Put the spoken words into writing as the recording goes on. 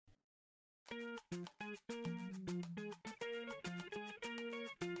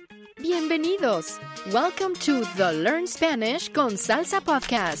Bienvenidos! Welcome to the Learn Spanish con Salsa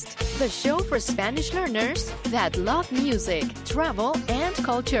podcast, the show for Spanish learners that love music, travel, and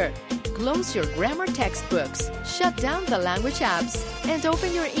culture. Close your grammar textbooks, shut down the language apps, and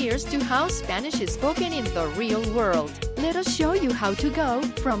open your ears to how Spanish is spoken in the real world. Let us show you how to go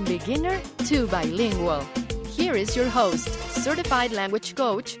from beginner to bilingual. Here is your host, certified language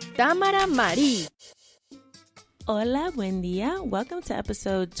coach, Tamara Marie. Hola, buen día. Welcome to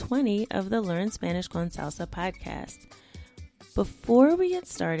episode 20 of the Learn Spanish con Salsa podcast. Before we get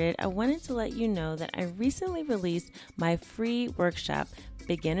started, I wanted to let you know that I recently released my free workshop,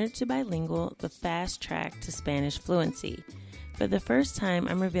 Beginner to Bilingual, the Fast Track to Spanish Fluency. For the first time,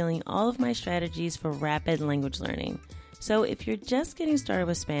 I'm revealing all of my strategies for rapid language learning. So if you're just getting started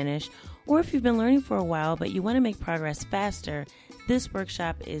with Spanish, or if you've been learning for a while but you want to make progress faster, this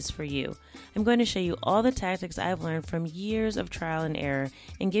workshop is for you. I'm going to show you all the tactics I've learned from years of trial and error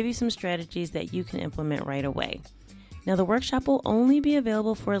and give you some strategies that you can implement right away. Now, the workshop will only be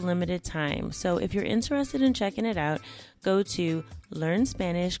available for a limited time, so if you're interested in checking it out, go to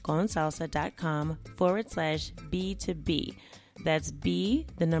learnspanishconsalsa.com/B2B. That's B,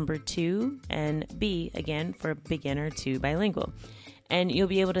 the number 2, and B, again, for beginner to bilingual. And you'll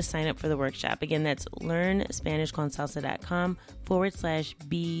be able to sign up for the workshop. Again, that's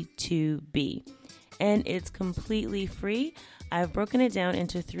learnspanishconsalsa.com/B2B. And it's completely free. I've broken it down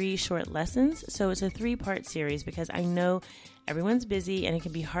into 3 short lessons. So it's a 3-part series because I know everyone's busy and it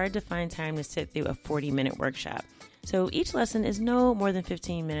can be hard to find time to sit through a 40-minute workshop. So each lesson is no more than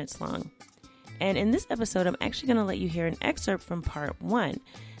 15 minutes long. And in this episode, I'm actually going to let you hear an excerpt from part 1.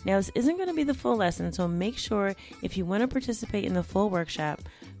 Now, this isn't going to be the full lesson, so make sure if you want to participate in the full workshop,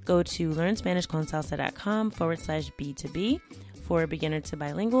 go to learnspanishconsalsa.com/B2B for beginner to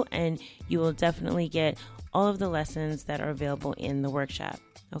bilingual, and you will definitely get all of the lessons that are available in the workshop.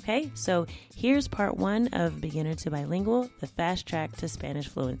 Okay, so here's part 1 of Beginner to Bilingual, the Fast Track to Spanish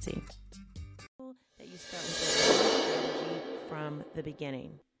Fluency. That you start with a strategy from the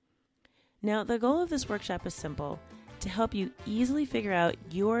beginning. Now, the goal of this workshop is simple: to help you easily figure out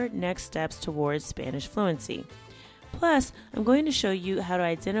your next steps towards Spanish fluency. Plus, I'm going to show you how to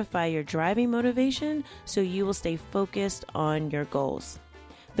identify your driving motivation so you will stay focused on your goals.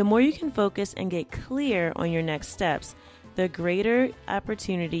 The more you can focus and get clear on your next steps, the greater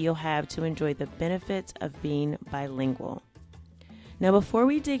opportunity you'll have to enjoy the benefits of being bilingual. Now, before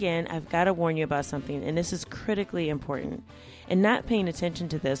we dig in, I've got to warn you about something, and this is critically important. And not paying attention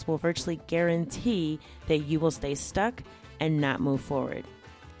to this will virtually guarantee that you will stay stuck and not move forward.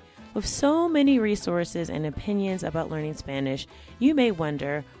 With so many resources and opinions about learning Spanish, you may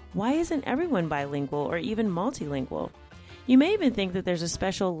wonder, why isn't everyone bilingual or even multilingual? You may even think that there's a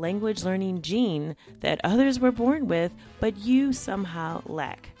special language learning gene that others were born with, but you somehow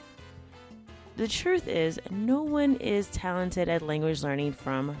lack. The truth is, no one is talented at language learning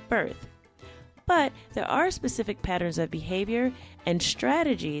from birth. But there are specific patterns of behavior and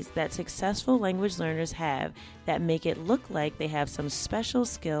strategies that successful language learners have that make it look like they have some special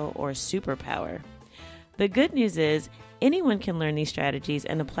skill or superpower. The good news is, anyone can learn these strategies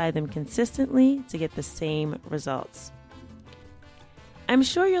and apply them consistently to get the same results. I'm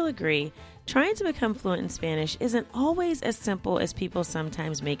sure you'll agree, trying to become fluent in Spanish isn't always as simple as people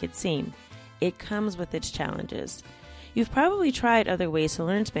sometimes make it seem. It comes with its challenges. You've probably tried other ways to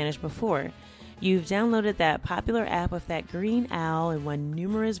learn Spanish before. You've downloaded that popular app with that green owl and won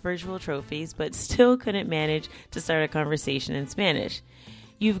numerous virtual trophies, but still couldn't manage to start a conversation in Spanish.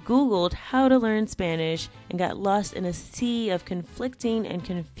 You've Googled how to learn Spanish and got lost in a sea of conflicting and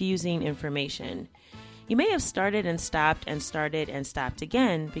confusing information. You may have started and stopped and started and stopped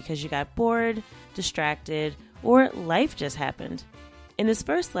again because you got bored, distracted, or life just happened. In this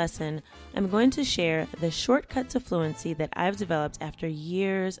first lesson, I'm going to share the shortcut to fluency that I've developed after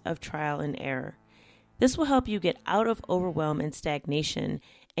years of trial and error. This will help you get out of overwhelm and stagnation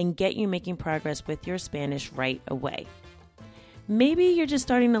and get you making progress with your Spanish right away. Maybe you're just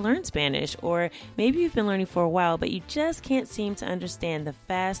starting to learn Spanish, or maybe you've been learning for a while, but you just can't seem to understand the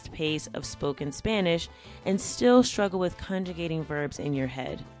fast pace of spoken Spanish and still struggle with conjugating verbs in your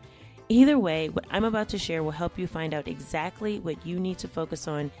head. Either way, what I'm about to share will help you find out exactly what you need to focus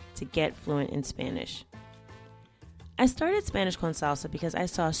on to get fluent in Spanish. I started Spanish con Salsa because I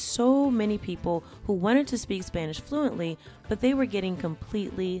saw so many people who wanted to speak Spanish fluently, but they were getting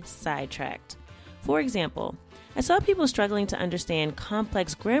completely sidetracked. For example, I saw people struggling to understand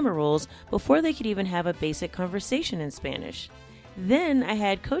complex grammar rules before they could even have a basic conversation in Spanish. Then I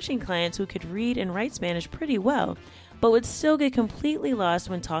had coaching clients who could read and write Spanish pretty well, but would still get completely lost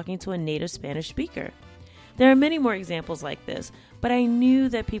when talking to a native Spanish speaker. There are many more examples like this, but I knew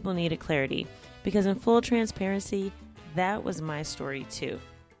that people needed clarity because in full transparency, that was my story too.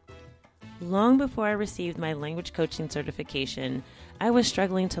 Long before I received my language coaching certification, I was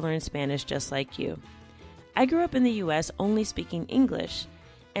struggling to learn Spanish just like you. I grew up in the U.S. only speaking English,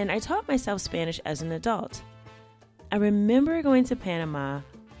 and I taught myself Spanish as an adult. I remember going to Panama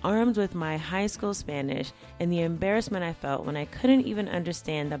armed with my high school Spanish and the embarrassment I felt when I couldn't even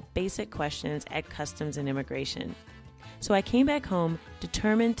understand the basic questions at customs and immigration. So I came back home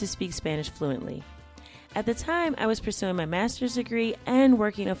determined to speak Spanish fluently. At the time, I was pursuing my master's degree and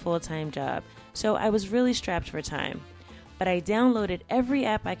working a full-time job, so I was really strapped for time. But I downloaded every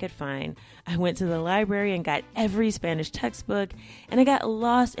app I could find. I went to the library and got every Spanish textbook, and I got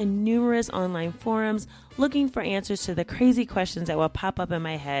lost in numerous online forums looking for answers to the crazy questions that would pop up in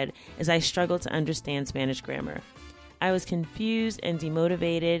my head as I struggled to understand Spanish grammar. I was confused and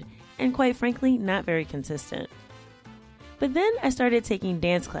demotivated, and quite frankly, not very consistent. But then I started taking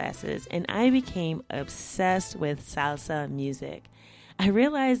dance classes, and I became obsessed with salsa music. I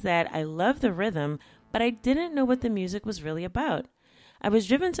realized that I loved the rhythm, but I didn't know what the music was really about. I was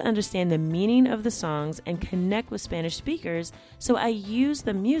driven to understand the meaning of the songs and connect with Spanish speakers, so I used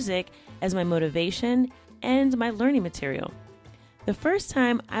the music as my motivation and my learning material. The first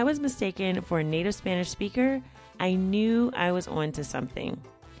time I was mistaken for a native Spanish speaker, I knew I was onto something.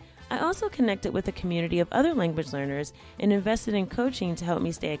 I also connected with a community of other language learners and invested in coaching to help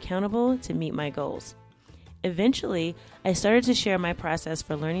me stay accountable to meet my goals. Eventually, I started to share my process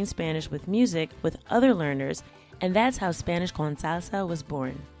for learning Spanish with music with other learners, and that's how Spanish con Salsa was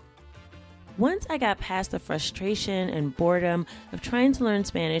born. Once I got past the frustration and boredom of trying to learn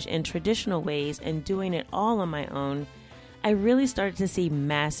Spanish in traditional ways and doing it all on my own, I really started to see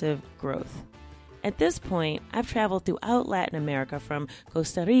massive growth. At this point, I've traveled throughout Latin America from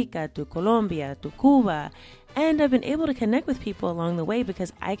Costa Rica to Colombia to Cuba, and I've been able to connect with people along the way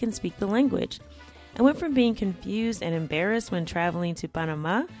because I can speak the language. I went from being confused and embarrassed when traveling to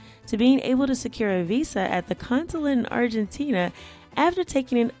Panama to being able to secure a visa at the consulate in Argentina after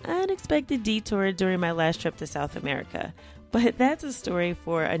taking an unexpected detour during my last trip to South America. But that's a story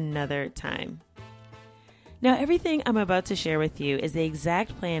for another time. Now, everything I'm about to share with you is the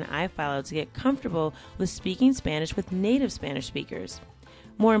exact plan I followed to get comfortable with speaking Spanish with native Spanish speakers.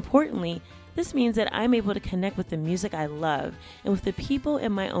 More importantly, this means that I'm able to connect with the music I love and with the people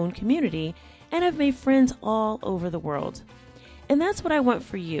in my own community, and I've made friends all over the world. And that's what I want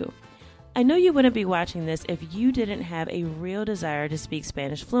for you. I know you wouldn't be watching this if you didn't have a real desire to speak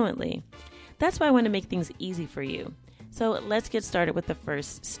Spanish fluently. That's why I want to make things easy for you. So let's get started with the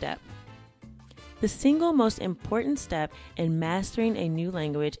first step. The single most important step in mastering a new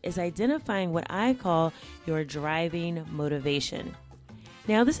language is identifying what I call your driving motivation.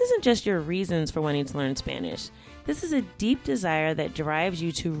 Now, this isn't just your reasons for wanting to learn Spanish. This is a deep desire that drives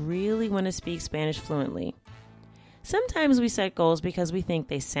you to really want to speak Spanish fluently. Sometimes we set goals because we think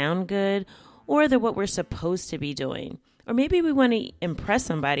they sound good or they're what we're supposed to be doing. Or maybe we want to impress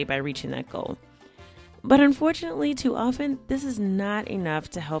somebody by reaching that goal. But unfortunately, too often, this is not enough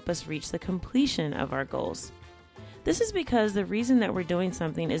to help us reach the completion of our goals. This is because the reason that we're doing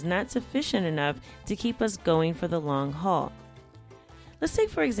something is not sufficient enough to keep us going for the long haul. Let's take,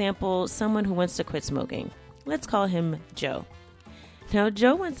 for example, someone who wants to quit smoking. Let's call him Joe. Now,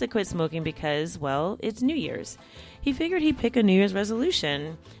 Joe wants to quit smoking because, well, it's New Year's. He figured he'd pick a New Year's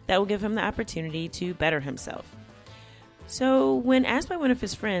resolution that will give him the opportunity to better himself. So when asked by one of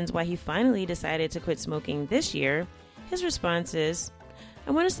his friends why he finally decided to quit smoking this year, his response is,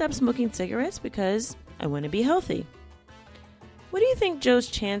 "I want to stop smoking cigarettes because I want to be healthy." What do you think Joe's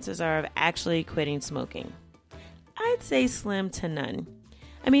chances are of actually quitting smoking? I'd say slim to none.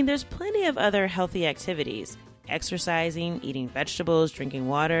 I mean, there's plenty of other healthy activities, exercising, eating vegetables, drinking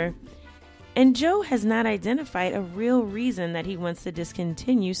water. And Joe has not identified a real reason that he wants to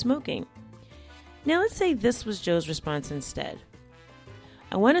discontinue smoking. Now let's say this was Joe's response instead.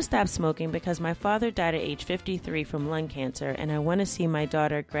 "I want to stop smoking because my father died at age 53 from lung cancer and I want to see my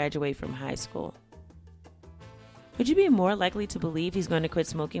daughter graduate from high school." Would you be more likely to believe he's going to quit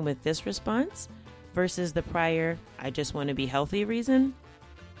smoking with this response versus the prior, "I just want to be healthy" reason?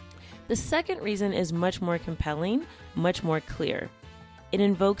 The second reason is much more compelling, much more clear. It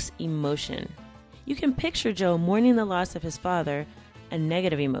invokes emotion. You can picture Joe mourning the loss of his father, a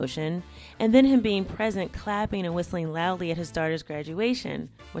negative emotion, and then him being present, clapping and whistling loudly at his daughter's graduation,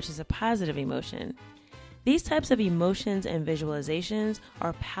 which is a positive emotion. These types of emotions and visualizations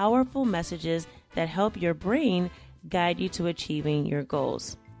are powerful messages that help your brain guide you to achieving your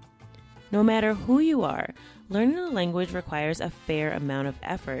goals. No matter who you are, learning a language requires a fair amount of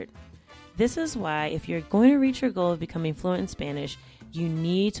effort. This is why if you're going to reach your goal of becoming fluent in Spanish, you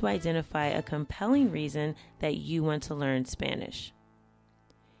need to identify a compelling reason that you want to learn Spanish.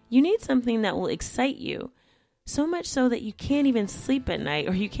 You need something that will excite you, so much so that you can't even sleep at night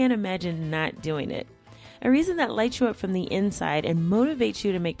or you can't imagine not doing it. A reason that lights you up from the inside and motivates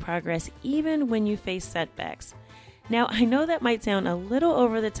you to make progress even when you face setbacks. Now, I know that might sound a little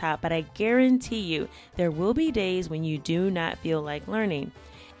over the top, but I guarantee you there will be days when you do not feel like learning.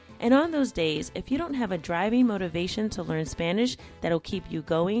 And on those days, if you don't have a driving motivation to learn Spanish that'll keep you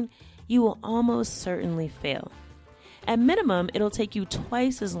going, you will almost certainly fail. At minimum, it'll take you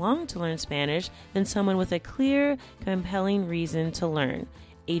twice as long to learn Spanish than someone with a clear, compelling reason to learn,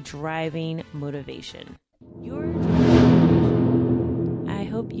 a driving motivation. I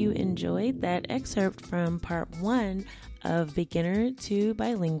hope you enjoyed that excerpt from part 1 of Beginner to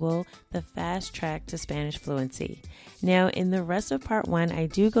Bilingual, the fast track to Spanish fluency. Now, in the rest of part 1, I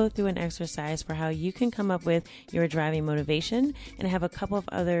do go through an exercise for how you can come up with your driving motivation, and I have a couple of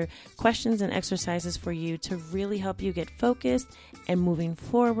other questions and exercises for you to really help you get focused and moving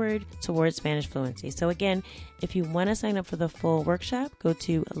forward towards Spanish fluency. So again, if you want to sign up for the full workshop, go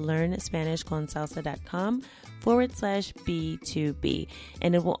to learnspanishconsalsa.com/B2B,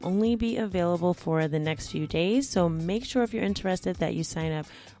 and it will only be available for the next few days. So make sure if you're interested that you sign up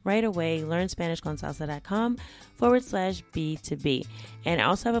right away, learnspanishconsalsa.com/B2B. And I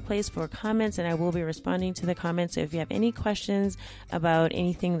also have a place for comments, and I will be responding to the comments. So if you have any questions about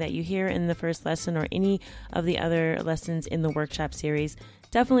anything that you hear in the first lesson or any of the other lessons in the workshop series,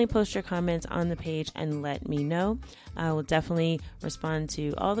 definitely post your comments on the page and let me know. I will definitely respond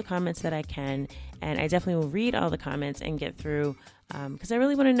to all the comments that I can, and I definitely will read all the comments and get through because I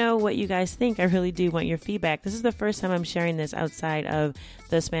really want to know what you guys think. I really do want your feedback. This is the first time I'm sharing this outside of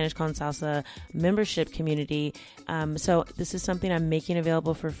the Spanish con Salsa membership community. So this is something I'm making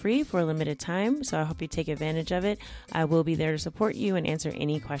available for free for a limited time. So I hope you take advantage of it. I will be there to support you and answer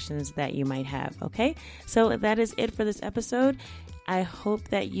any questions that you might have. Okay, so that is it for this episode. I hope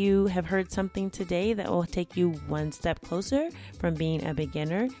that you have heard something today that will take you one step closer from being a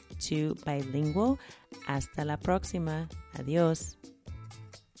beginner to bilingual. Hasta la próxima. Adiós.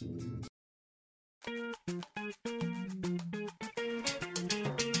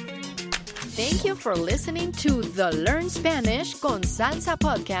 Thank you for listening to the Learn Spanish con Salsa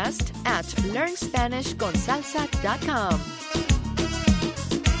podcast at learnspanishconsalsa.com.